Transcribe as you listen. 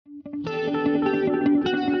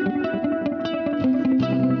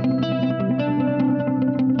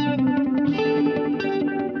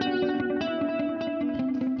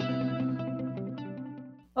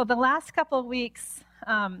Well, the last couple of weeks,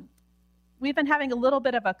 we've been having a little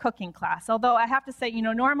bit of a cooking class. Although I have to say,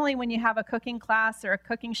 normally when you have a cooking class or a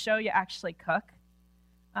cooking show, you actually cook.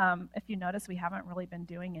 If you notice, we haven't really been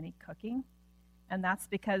doing any cooking. And that's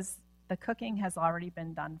because the cooking has already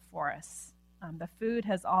been done for us. The food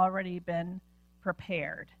has already been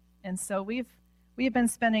prepared. And so we've been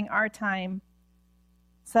spending our time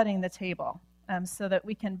setting the table so that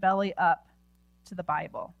we can belly up to the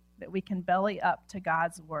Bible, that we can belly up to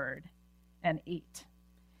God's Word and eat.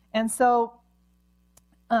 And so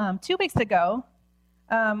 2 weeks ago,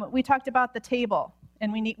 we talked about the table,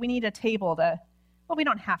 and we need a table well, we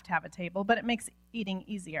don't have to have a table, but it makes eating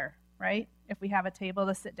easier, right, if we have a table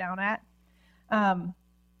to sit down at. I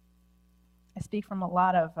speak from a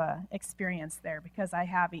lot of experience there because I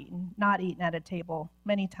have not eaten at a table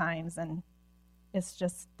many times, and it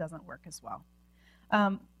just doesn't work as well.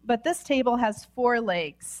 But this table has 4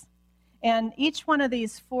 legs, and each one of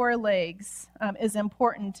these 4 legs is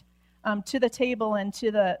important to the table and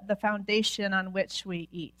to the foundation on which we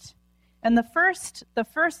eat. And the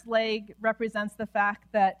first leg represents the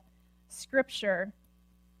fact that Scripture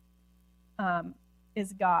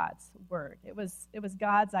is God's word. It was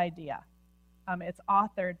God's idea. It's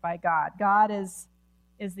authored by God. God is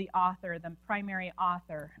the author, the primary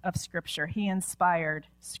author of Scripture. He inspired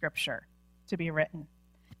Scripture to be written.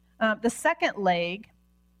 The second leg,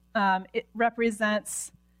 it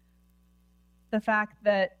represents the fact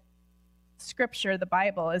that Scripture, the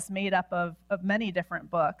Bible, is made up of many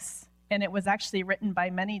different books, and it was actually written by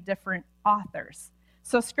many different authors.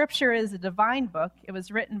 So Scripture is a divine book. It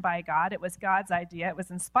was written by God. It was God's idea. It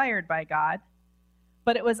was inspired by God.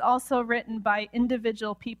 But it was also written by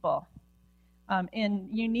individual people in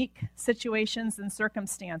unique situations and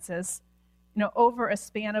circumstances, over a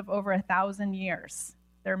span of over 1,000 years.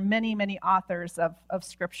 There are many, many authors of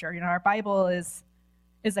Scripture. Our Bible is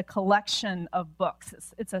a collection of books.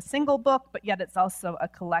 It's a single book, but yet it's also a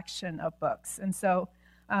collection of books. And so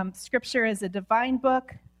Scripture is a divine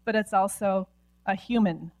book, but it's also a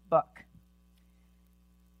human book.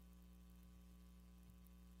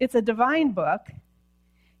 It's a divine book,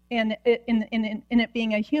 and in it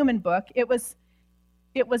being a human book, it was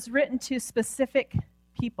written to specific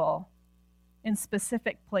people in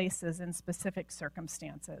specific places, in specific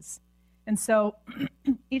circumstances. And so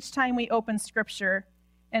each time we open Scripture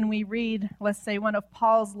and we read, let's say, one of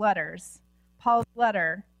Paul's letters, Paul's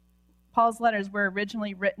letters were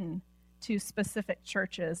originally written to specific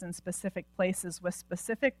churches and specific places with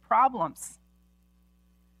specific problems.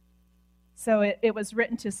 So it was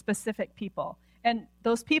written to specific people. And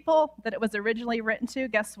those people that it was originally written to,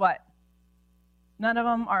 guess what? None of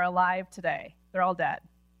them are alive today. They're all dead.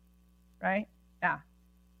 Right? Yeah.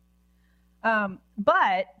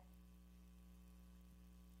 But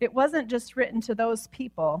it wasn't just written to those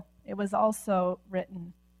people. It was also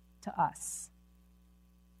written to us.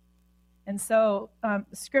 And so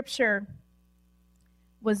Scripture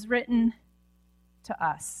was written to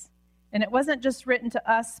us. And it wasn't just written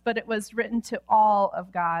to us, but it was written to all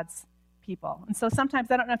of God's people. And so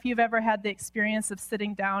sometimes, I don't know if you've ever had the experience of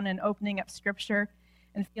sitting down and opening up Scripture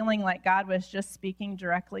and feeling like God was just speaking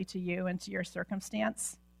directly to you and to your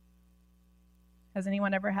circumstance. Has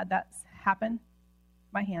anyone ever had that happen?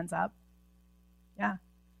 My hand's up. Yeah.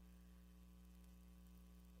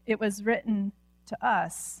 It was written to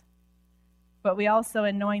us, but we also,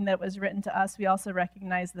 in knowing that it was written to us, we also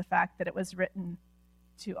recognize the fact that it was written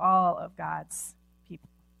to all of God's people.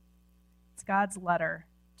 It's God's letter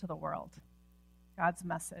to the world, God's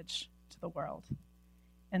message to the world.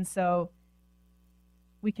 And so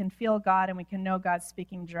we can feel God and we can know God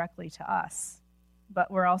speaking directly to us,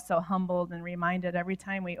 but we're also humbled and reminded every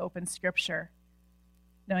time we open Scripture,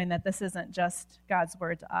 knowing that this isn't just God's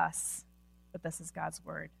word to us, but this is God's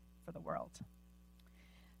word for the world.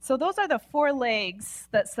 So those are the 4 legs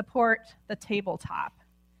that support the tabletop.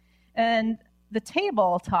 And the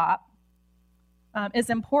tabletop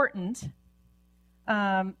is important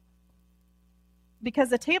because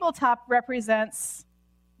the tabletop represents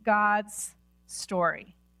God's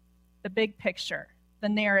story, the big picture, the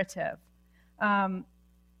narrative.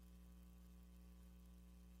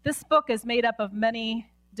 This book is made up of many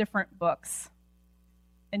different books,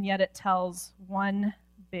 and yet it tells one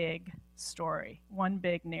big story, one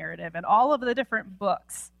big narrative. And all of the different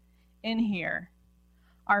books in here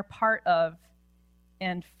are part of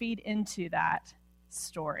and feed into that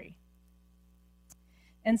story.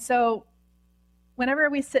 And so whenever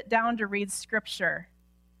we sit down to read Scripture,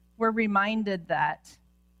 we're reminded that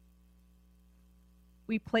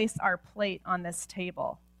we place our plate on this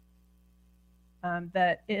table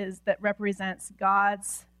that represents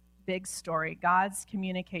God's big story, God's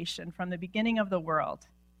communication from the beginning of the world,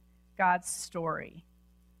 God's story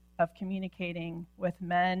of communicating with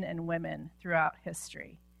men and women throughout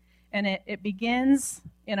history. And it begins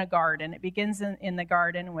in a garden. It begins in the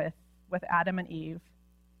garden with Adam and Eve.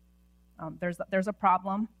 There's a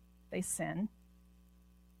problem. They sin.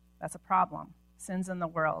 That's a problem. Sin's in the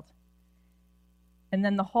world. And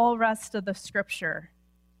then the whole rest of the scripture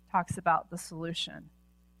talks about the solution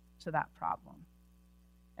to that problem.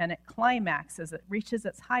 And it climaxes, it reaches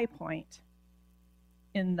its high point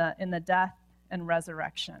in the death and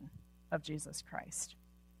resurrection of Jesus Christ.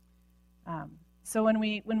 So when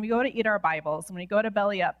we go to eat our Bibles, when we go to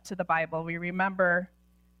belly up to the Bible, we remember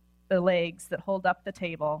the legs that hold up the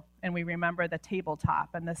table, and we remember the tabletop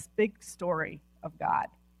and this big story of God.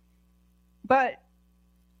 But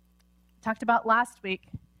talked about last week,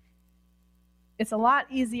 it's a lot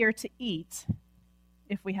easier to eat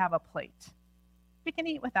if we have a plate. We can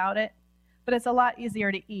eat without it, but it's a lot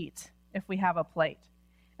easier to eat if we have a plate.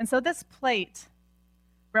 And so this plate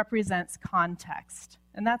represents context.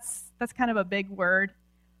 And that's kind of a big word.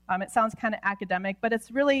 It sounds kind of academic, but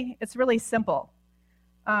it's really simple.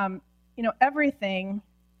 Everything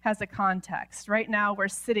has a context. Right now we're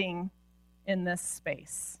sitting in this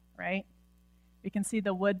space, right? We can see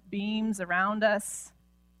the wood beams around us.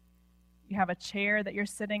 You have a chair that you're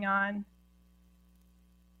sitting on.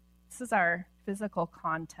 This is our physical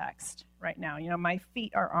context right now. My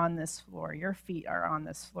feet are on this floor. Your feet are on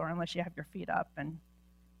this floor, unless you have your feet up and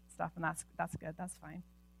stuff, and that's good. That's fine.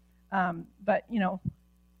 But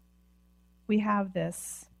we have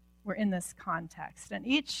this. We're in this context, and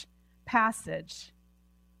each passage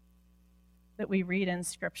that we read in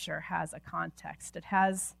Scripture has a context. It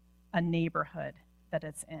has a neighborhood that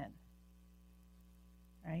it's in,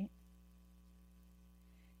 right?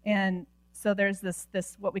 And so there's this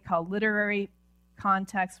what we call literary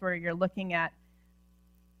context, where you're looking at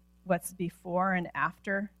what's before and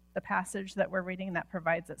after the passage that we're reading that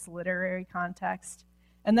provides its literary context.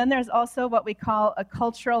 And then there's also what we call a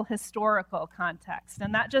cultural historical context.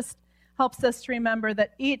 And that just helps us to remember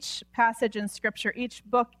that each passage in Scripture, each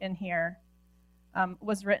book in here,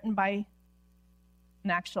 was written by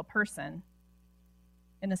an actual person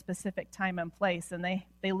in a specific time and place. And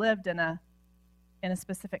they lived in a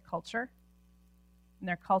specific culture. And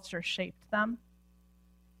their culture shaped them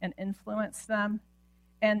and influenced them.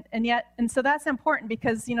 And so that's important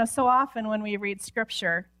because, so often when we read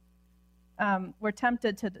Scripture, we're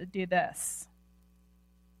tempted to do this.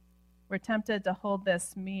 We're tempted to hold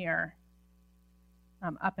this mirror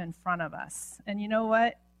up in front of us. And you know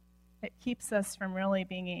what? It keeps us from really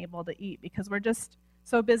being able to eat because we're just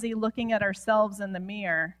so busy looking at ourselves in the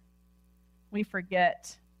mirror, we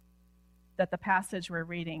forget that the passage we're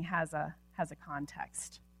reading has a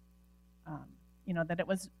context. That it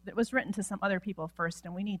was written to some other people first,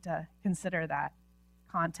 and we need to consider that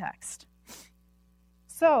context.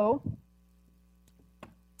 So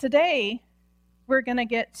today we're going to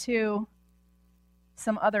get to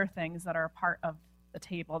some other things that are a part of the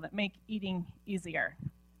table that make eating easier.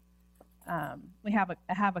 I have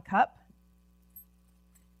a cup,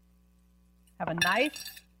 have a knife,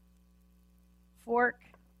 fork,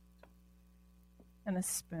 and a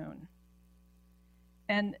spoon.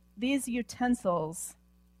 And these utensils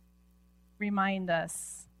remind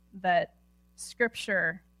us that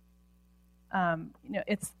Scripture,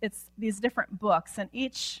 it's these different books, and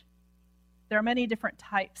there are many different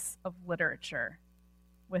types of literature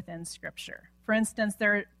within Scripture. For instance,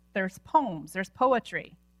 there's poems, there's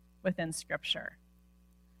poetry within Scripture.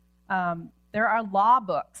 There are law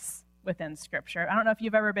books within Scripture. I don't know if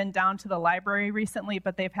you've ever been down to the library recently,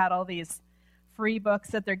 but they've had all these free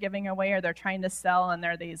books that they're giving away or they're trying to sell, and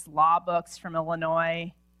they're these law books from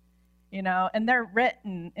Illinois, and they're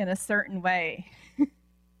written in a certain way.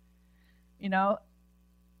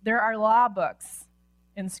 There are law books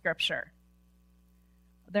in Scripture.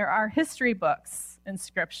 There are history books in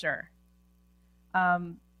Scripture.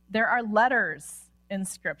 There are letters in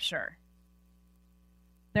Scripture.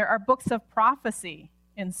 There are books of prophecy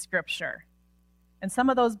in Scripture. And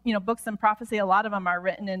some of those, books in prophecy, a lot of them are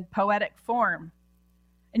written in poetic form.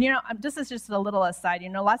 And, this is just a little aside.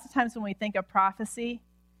 Lots of times when we think of prophecy,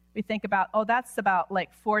 we think about, that's about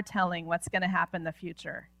like foretelling what's going to happen in the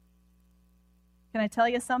future. Can I tell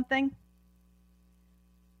you something?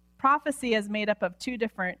 Prophecy is made up of two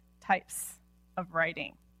different types of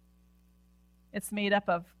writing. It's made up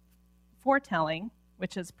of foretelling,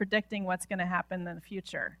 which is predicting what's going to happen in the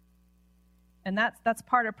future. And that's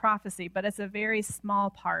part of prophecy, but it's a very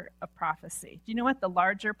small part of prophecy. Do you know what the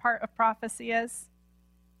larger part of prophecy is?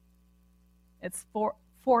 It's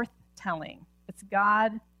foretelling. It's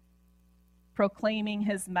God proclaiming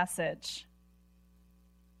his message,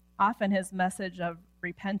 often his message of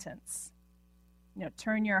repentance.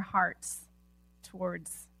 Turn your hearts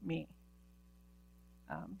towards me.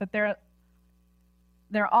 But there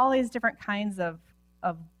are all these different kinds of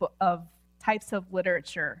types of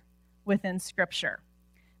literature within Scripture.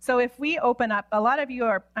 So if we open up,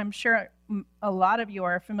 I'm sure a lot of you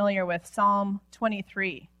are familiar with Psalm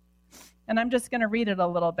 23. And I'm just going to read it a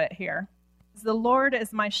little bit here. The Lord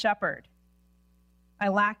is my shepherd. I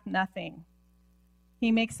lack nothing.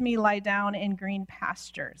 He makes me lie down in green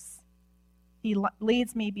pastures. He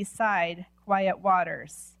leads me beside quiet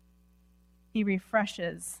waters. He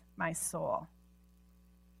refreshes my soul.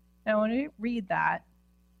 Now, when we read that,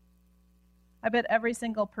 I bet every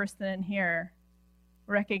single person in here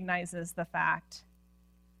recognizes the fact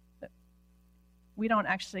that we don't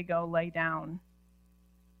actually go lay down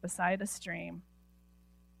beside a stream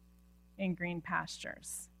in green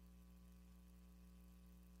pastures.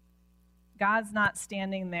 God's not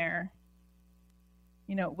standing there,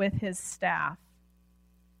 with his staff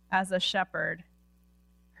as a shepherd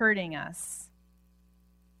herding us.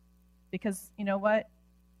 Because you know what?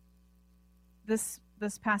 This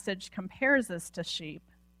passage compares us to sheep,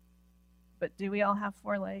 but do we all have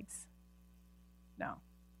 4 legs? No.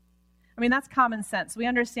 I mean, that's common sense. We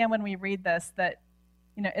understand when we read this that,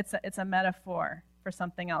 it's a metaphor for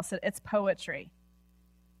something else. It's poetry.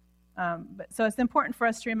 So it's important for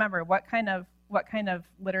us to remember what kind of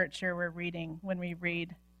literature we're reading when we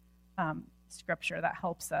read Scripture. That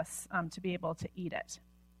helps us to be able to eat it.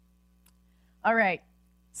 All right.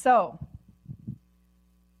 So,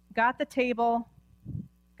 got the table,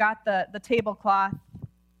 got the tablecloth,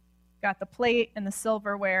 got the plate and the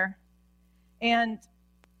silverware.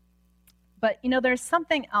 But there's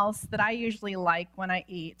something else that I usually like when I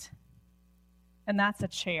eat, and that's a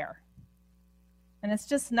chair. And it's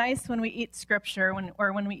just nice when we eat Scripture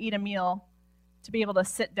or when we eat a meal to be able to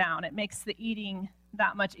sit down. It makes the eating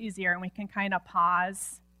that much easier, and we can kind of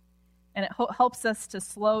pause, and it helps us to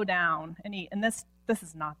slow down and eat. And this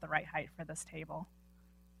is not the right height for this table.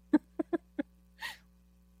 It's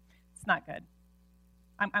not good.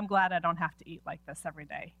 I'm glad I don't have to eat like this every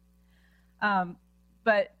day.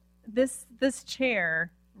 But this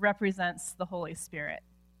chair represents the Holy Spirit.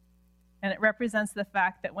 And it represents the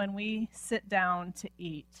fact that when we sit down to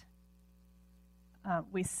eat,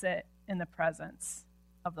 we sit in the presence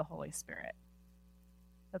of the Holy Spirit.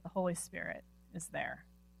 That the Holy Spirit is there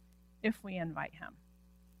if we invite him.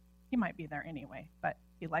 He might be there anyway, but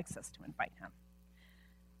he likes us to invite him.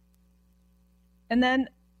 And then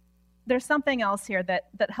there's something else here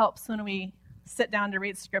that helps when we sit down to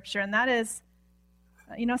read Scripture, and that is,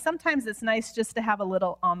 sometimes it's nice just to have a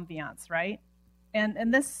little ambiance, right?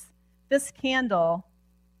 And this candle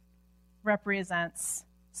represents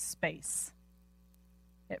space.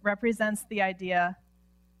 It represents the idea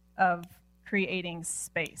of creating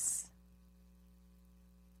space.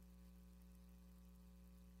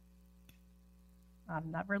 I've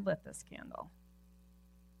never lit this candle.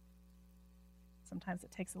 Sometimes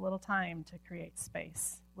it takes a little time to create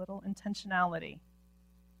space, little intentionality.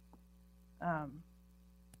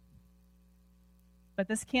 But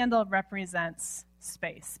this candle represents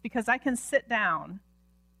space because I can sit down,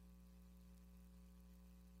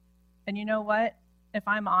 and you know what? If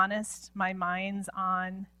I'm honest, my mind's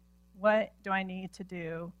on what do I need to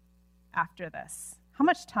do after this? How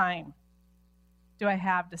much time do I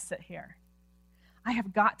have to sit here? I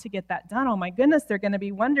have got to get that done. Oh my goodness, they're going to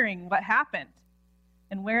be wondering what happened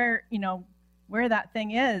and where that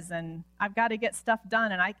thing is, and I've got to get stuff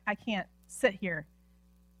done, and I can't sit here.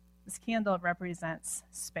 This candle represents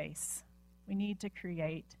space. We need to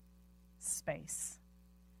create space.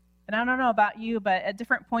 And I don't know about you, but at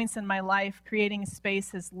different points in my life, creating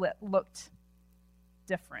space has looked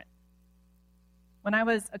different. When I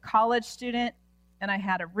was a college student and I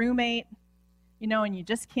had a roommate, and you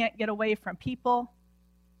just can't get away from people,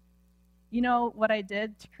 you know what I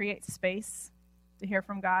did to create space to hear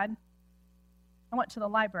from God? I went to the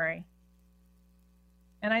library.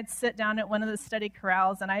 And I'd sit down at one of the study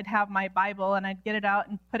corrals, and I'd have my Bible, and I'd get it out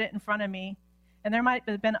and put it in front of me. And there might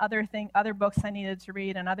have been other books I needed to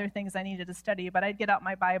read and other things I needed to study, but I'd get out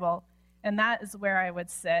my Bible, and that is where I would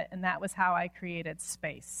sit, and that was how I created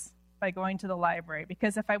space, by going to the library.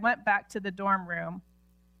 Because if I went back to the dorm room,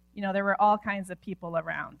 there were all kinds of people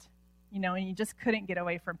around, and you just couldn't get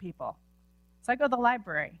away from people. So I go to the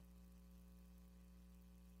library.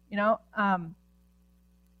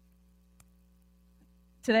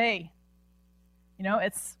 Today,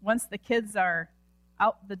 it's once the kids are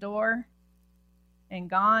out the door and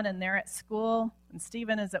gone and they're at school and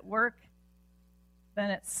Stephen is at work,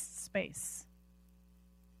 then it's space.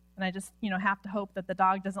 And I just, have to hope that the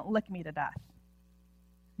dog doesn't lick me to death.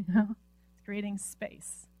 It's creating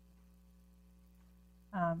space.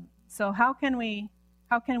 So how can we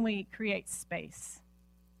create space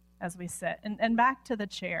as we sit? And back to the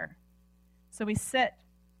chair. So we sit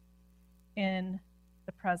in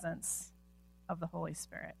the presence of the Holy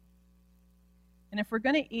Spirit. And if we're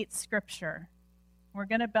going to eat Scripture, we're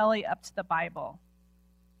going to belly up to the Bible,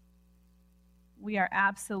 we are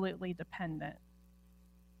absolutely dependent.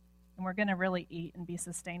 And we're going to really eat and be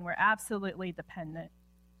sustained. We're absolutely dependent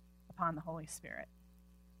upon the Holy Spirit.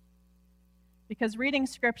 Because reading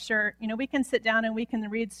Scripture, we can sit down and we can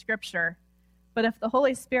read Scripture, but if the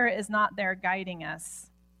Holy Spirit is not there guiding us,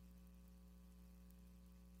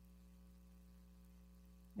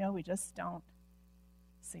 we just don't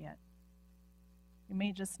see it. We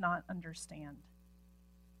may just not understand.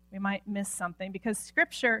 We might miss something because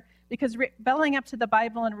belling up to the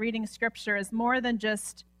Bible and reading Scripture is more than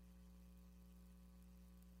just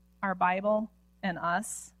our Bible and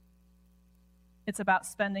us. It's about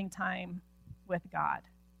spending time with God.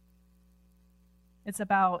 It's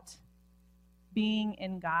about being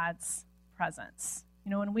in God's presence.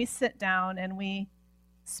 When we sit down and we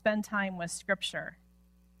spend time with Scripture,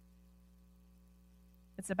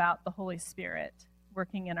 it's about the Holy Spirit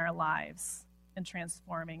working in our lives and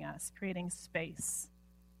transforming us, creating space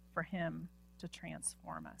for Him to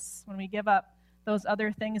transform us. When we give up those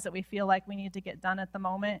other things that we feel like we need to get done at the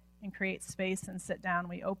moment and create space and sit down,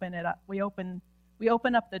 we open it up. We open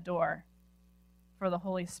up the door for the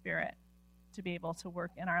Holy Spirit to be able to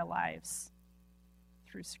work in our lives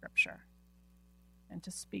through Scripture and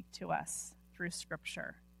to speak to us through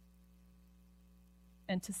Scripture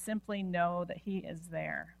and to simply know that He is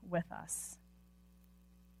there with us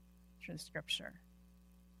through Scripture.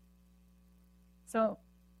 So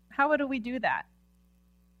how do we do that?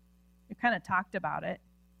 We kind of talked about it.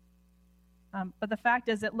 But the fact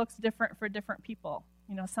is it looks different for different people.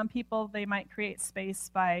 Some people, they might create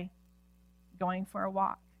space by going for a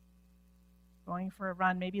walk, going for a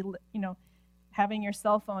run, maybe, having your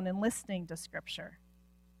cell phone and listening to Scripture.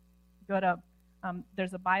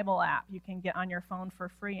 There's a Bible app you can get on your phone for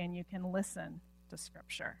free, and you can listen to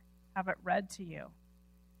Scripture, have it read to you,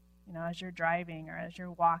 as you're driving or as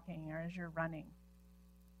you're walking or as you're running.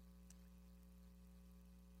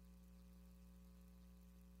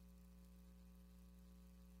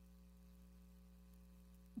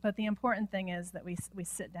 But the important thing is that we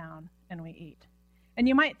sit down and we eat. And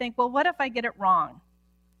you might think, well, what if I get it wrong?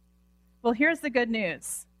 Well, here's the good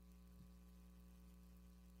news.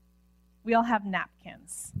 We all have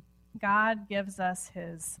napkins. God gives us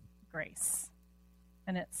His grace,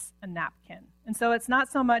 and it's a napkin. And so it's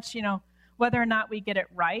not so much, whether or not we get it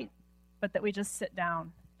right, but that we just sit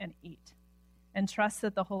down and eat and trust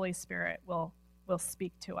that the Holy Spirit will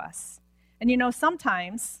speak to us. And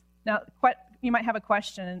sometimes, you might have a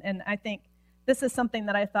question, and I think this is something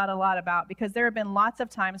that I thought a lot about, because there have been lots of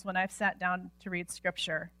times when I've sat down to read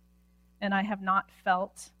Scripture and I have not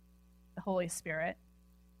felt the Holy Spirit.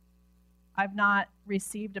 I've not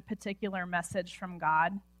received a particular message from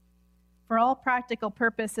God. For all practical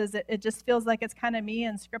purposes, it just feels like it's kind of me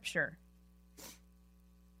in Scripture.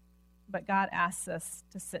 But God asks us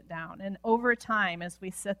to sit down. And over time, as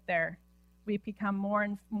we sit there, we become more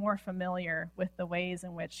and more familiar with the ways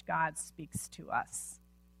in which God speaks to us.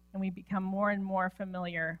 And we become more and more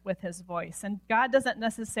familiar with His voice. And God doesn't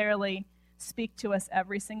necessarily speak to us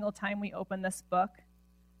every single time we open this book.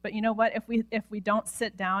 But you know what? If we don't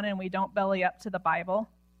sit down and we don't belly up to the Bible,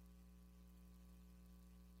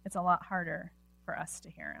 it's a lot harder for us to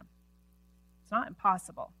hear Him. It's not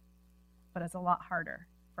impossible, but it's a lot harder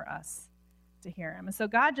for us to hear Him. And so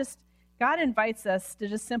God invites us to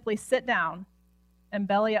just simply sit down and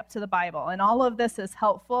belly up to the Bible. And all of this is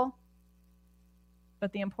helpful,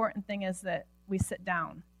 but the important thing is that we sit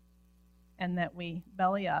down and that we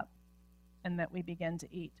belly up and that we begin to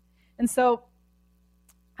eat. And so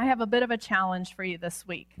I have a bit of a challenge for you this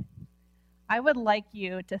week. I would like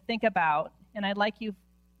you to think about, and I'd like you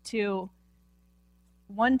to,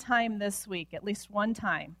 one time this week, at least one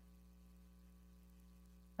time,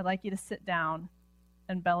 I'd like you to sit down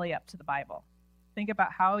and belly up to the Bible. Think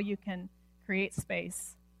about how you can create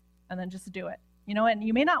space and then just do it. And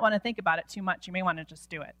you may not want to think about it too much. You may want to just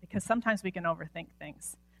do it, because sometimes we can overthink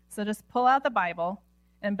things. So just pull out the Bible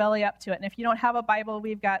and belly up to it. And if you don't have a Bible,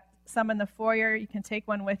 we've got some in the foyer. You can take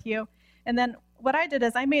one with you. And then what I did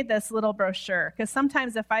is I made this little brochure, because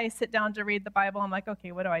sometimes if I sit down to read the Bible, I'm like,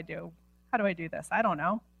 okay, what do I do? How do I do this? I don't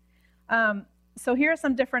know. So here are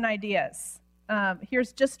some different ideas.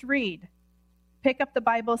 Here's just read. Pick up the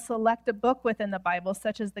Bible, select a book within the Bible,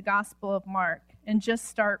 such as the Gospel of Mark, and just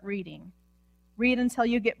start reading. Read until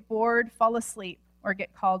you get bored, fall asleep, or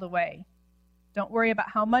get called away. Don't worry about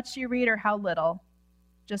how much you read or how little.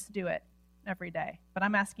 Just do it every day. But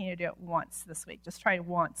I'm asking you to do it once this week. Just try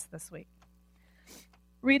once this week.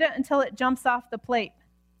 Read it until it jumps off the plate.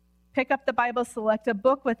 Pick up the Bible, select a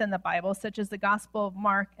book within the Bible, such as the Gospel of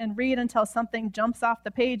Mark, and read until something jumps off the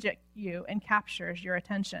page at you and captures your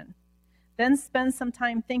attention. Then spend some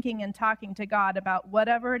time thinking and talking to God about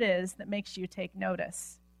whatever it is that makes you take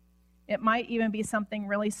notice. It might even be something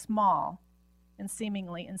really small and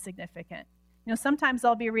seemingly insignificant. Sometimes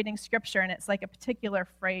I'll be reading scripture and it's like a particular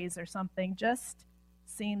phrase or something just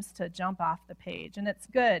seems to jump off the page. And it's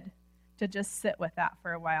good to just sit with that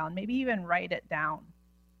for a while and maybe even write it down.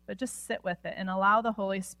 But just sit with it and allow the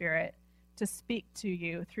Holy Spirit to speak to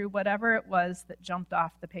you through whatever it was that jumped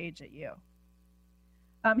off the page at you.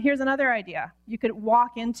 Here's another idea. You could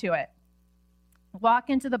walk into it.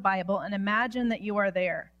 Walk into the Bible and imagine that you are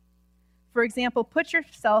there. For example, put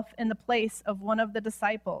yourself in the place of one of the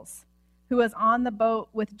disciples who was on the boat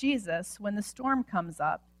with Jesus when the storm comes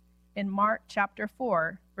up in Mark chapter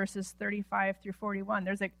 4, verses 35 through 41.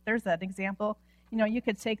 There's that example. You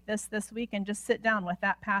could take this week and just sit down with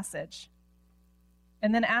that passage.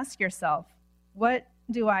 And then ask yourself, what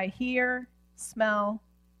do I hear, smell,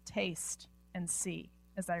 taste, and see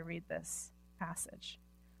as I read this passage?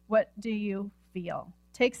 What do you feel?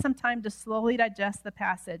 Take some time to slowly digest the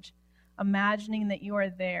passage, imagining that you are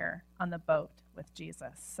there on the boat with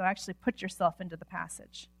Jesus. So actually put yourself into the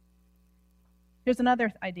passage. Here's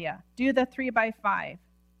another idea. Do the 3x5.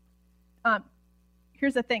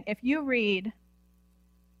 Here's the thing. If you read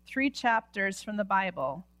 3 chapters from the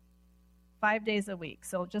Bible 5 days a week,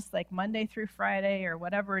 so just like Monday through Friday or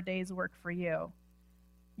whatever days work for you,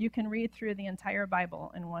 you can read through the entire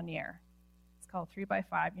Bible in 1 year. It's called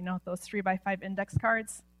 3x5. You know those 3x5 index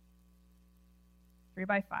cards?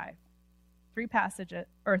 3x5. 3 passages,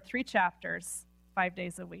 or 3 chapters, 5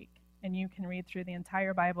 days a week, and you can read through the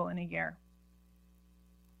entire Bible in a year.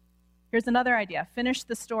 Here's another idea. Finish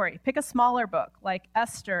the story. Pick a smaller book like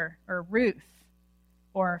Esther or Ruth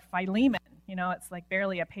or Philemon. It's like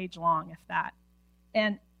barely a page long, if that.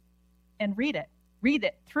 And read it. Read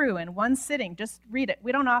it through in one sitting. Just read it.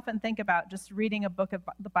 We don't often think about just reading a book of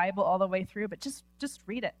the Bible all the way through, but just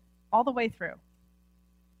read it all the way through.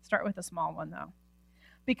 Start with a small one, though.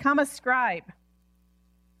 Become a scribe.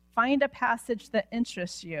 Find a passage that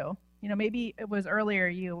interests you. Maybe it was earlier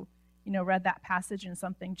you read that passage and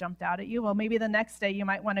something jumped out at you. Well, maybe the next day you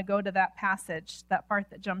might want to go to that passage, that part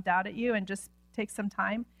that jumped out at you, and just take some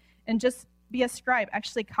time and just be a scribe.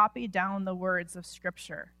 Actually copy down the words of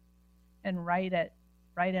Scripture and write it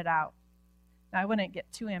out. Now, I wouldn't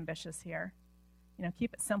get too ambitious here.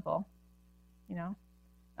 Keep it simple,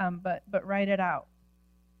 but write it out.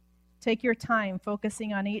 Take your time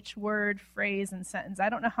focusing on each word, phrase, and sentence. I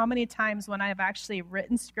don't know how many times when I've actually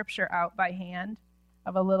written Scripture out by hand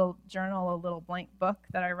of a little journal, a little blank book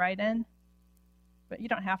that I write in, but you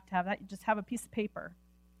don't have to have that. You just have a piece of paper.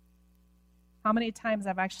 How many times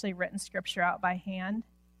I've actually written Scripture out by hand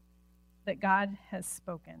that God has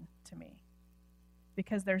spoken to me,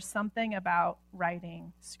 because there's something about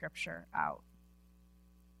writing Scripture out.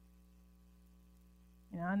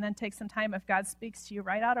 And then take some time. If God speaks to you,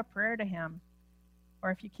 write out a prayer to him.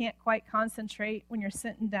 Or if you can't quite concentrate when you're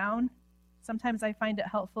sitting down, sometimes I find it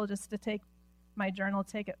helpful just to take my journal,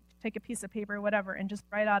 take a piece of paper, whatever, and just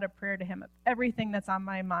write out a prayer to him of everything that's on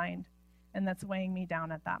my mind and that's weighing me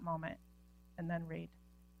down at that moment, and then read.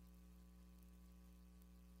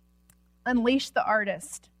 Unleash the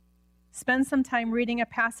artist. Spend some time reading a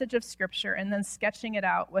passage of Scripture and then sketching it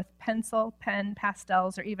out with pencil, pen,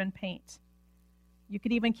 pastels, or even paint. You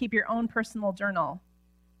could even keep your own personal journal,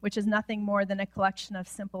 which is nothing more than a collection of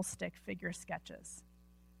simple stick figure sketches.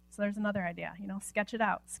 So there's another idea, sketch it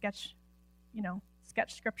out, sketch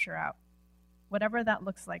Scripture out, whatever that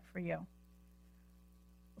looks like for you.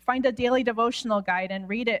 Find a daily devotional guide and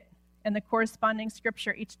read it and the corresponding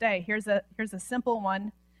Scripture each day. Here's a simple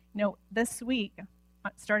one. This week,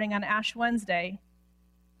 starting on Ash Wednesday,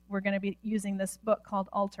 we're going to be using this book called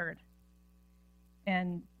Altered.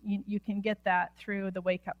 And you can get that through the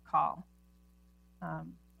Wake Up Call,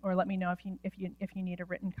 or let me know if you need a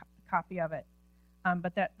written copy of it.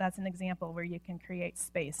 But that's an example where you can create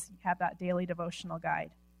space. You have that daily devotional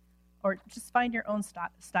guide, or just find your own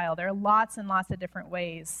style. There are lots and lots of different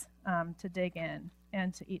ways to dig in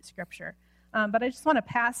and to eat Scripture. But I just want to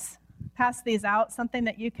pass these out. Something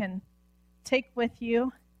that you can take with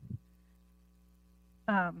you.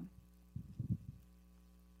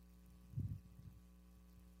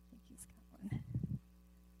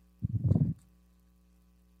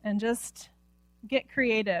 and just get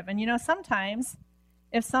creative. And sometimes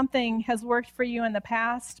if something has worked for you in the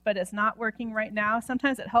past, but it's not working right now,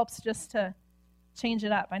 sometimes it helps just to change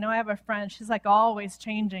it up. I know I have a friend, she's like always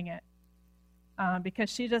changing it because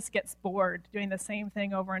she just gets bored doing the same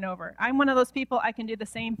thing over and over. I'm one of those people, I can do the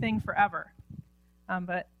same thing forever.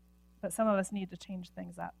 But some of us need to change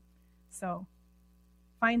things up. So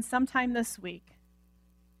find some time this week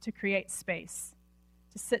to create space,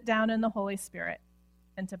 to sit down in the Holy Spirit,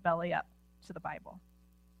 and to belly up to the Bible.